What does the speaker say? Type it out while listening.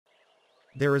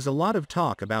There is a lot of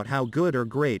talk about how good or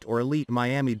great or elite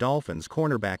Miami Dolphins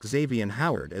cornerback Xavien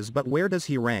Howard is, but where does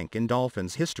he rank in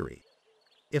Dolphins history?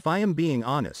 If I am being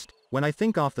honest, when I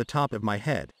think off the top of my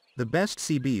head, the best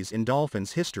CBs in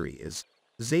Dolphins history is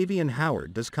Xavien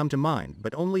Howard does come to mind,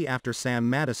 but only after Sam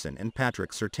Madison and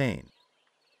Patrick Surtain.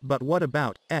 But what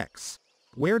about X?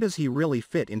 Where does he really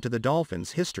fit into the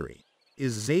Dolphins history?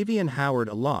 Is Xavien Howard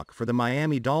a lock for the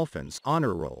Miami Dolphins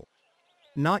honor roll?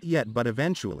 Not yet, but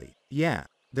eventually, yeah.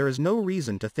 There is no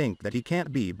reason to think that he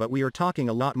can't be, but we are talking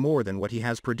a lot more than what he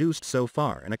has produced so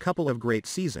far, and a couple of great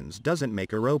seasons doesn't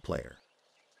make a role player.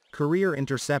 Career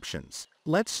interceptions.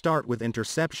 Let's start with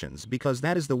interceptions because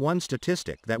that is the one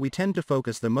statistic that we tend to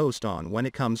focus the most on when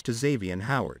it comes to Xavien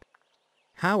Howard.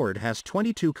 Howard has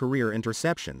 22 career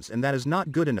interceptions, and that is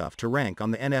not good enough to rank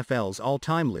on the NFL's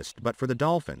all-time list, but for the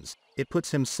Dolphins, it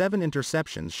puts him 7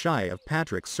 interceptions shy of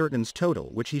Patrick Surtain's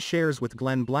total, which he shares with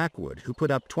Glenn Blackwood, who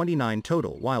put up 29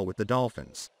 total while with the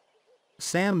Dolphins.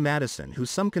 Sam Madison, who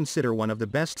some consider one of the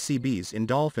best CBs in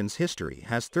Dolphins history,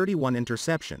 has 31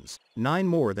 interceptions, 9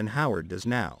 more than Howard does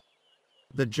now.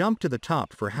 The jump to the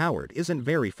top for Howard isn't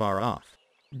very far off.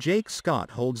 Jake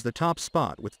Scott holds the top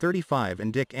spot with 35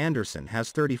 and Dick Anderson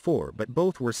has 34, but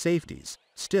both were safeties.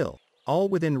 Still, all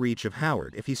within reach of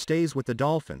Howard if he stays with the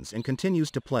Dolphins and continues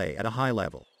to play at a high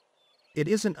level. It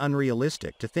isn't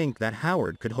unrealistic to think that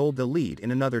Howard could hold the lead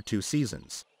in another 2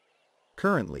 seasons.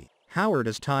 Currently, Howard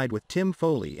is tied with Tim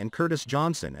Foley and Curtis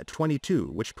Johnson at 22,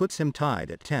 which puts him tied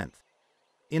at 10th.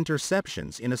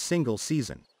 Interceptions in a single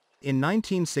season. In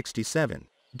 1967,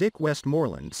 Dick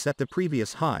Westmoreland set the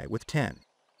previous high with 10.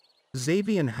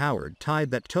 Xavien Howard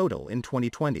tied that total in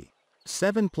 2020.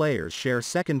 7 players share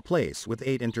second place with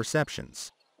 8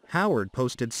 interceptions. Howard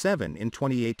posted 7 in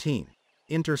 2018.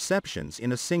 Interceptions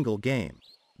in a single game.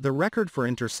 The record for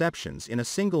interceptions in a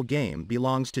single game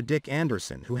belongs to Dick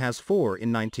Anderson, who has 4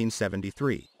 in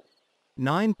 1973.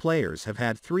 9 players have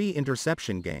had 3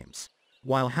 interception games.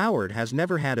 While Howard has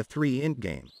never had a 3-int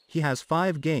game, he has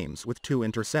 5 games with 2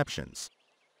 interceptions.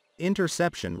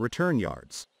 Interception return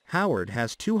yards. Howard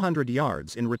has 200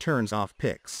 yards in returns off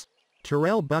picks.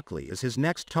 Terrell Buckley is his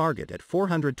next target at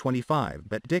 425,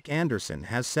 but Dick Anderson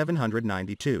has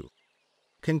 792.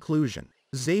 Conclusion.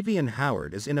 Xavien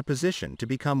Howard is in a position to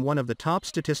become one of the top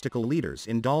statistical leaders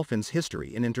in Dolphins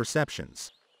history in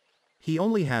interceptions. He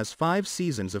only has 5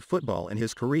 seasons of football in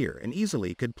his career and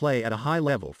easily could play at a high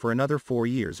level for another 4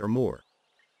 years or more.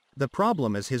 The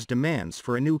problem is his demands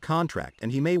for a new contract,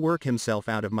 and he may work himself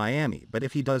out of Miami, but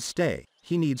if he does stay,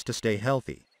 he needs to stay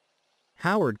healthy.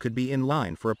 Howard could be in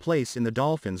line for a place in the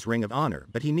Dolphins' Ring of Honor,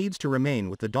 but he needs to remain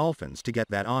with the Dolphins to get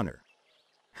that honor.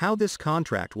 How this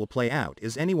contract will play out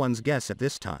is anyone's guess at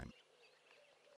this time.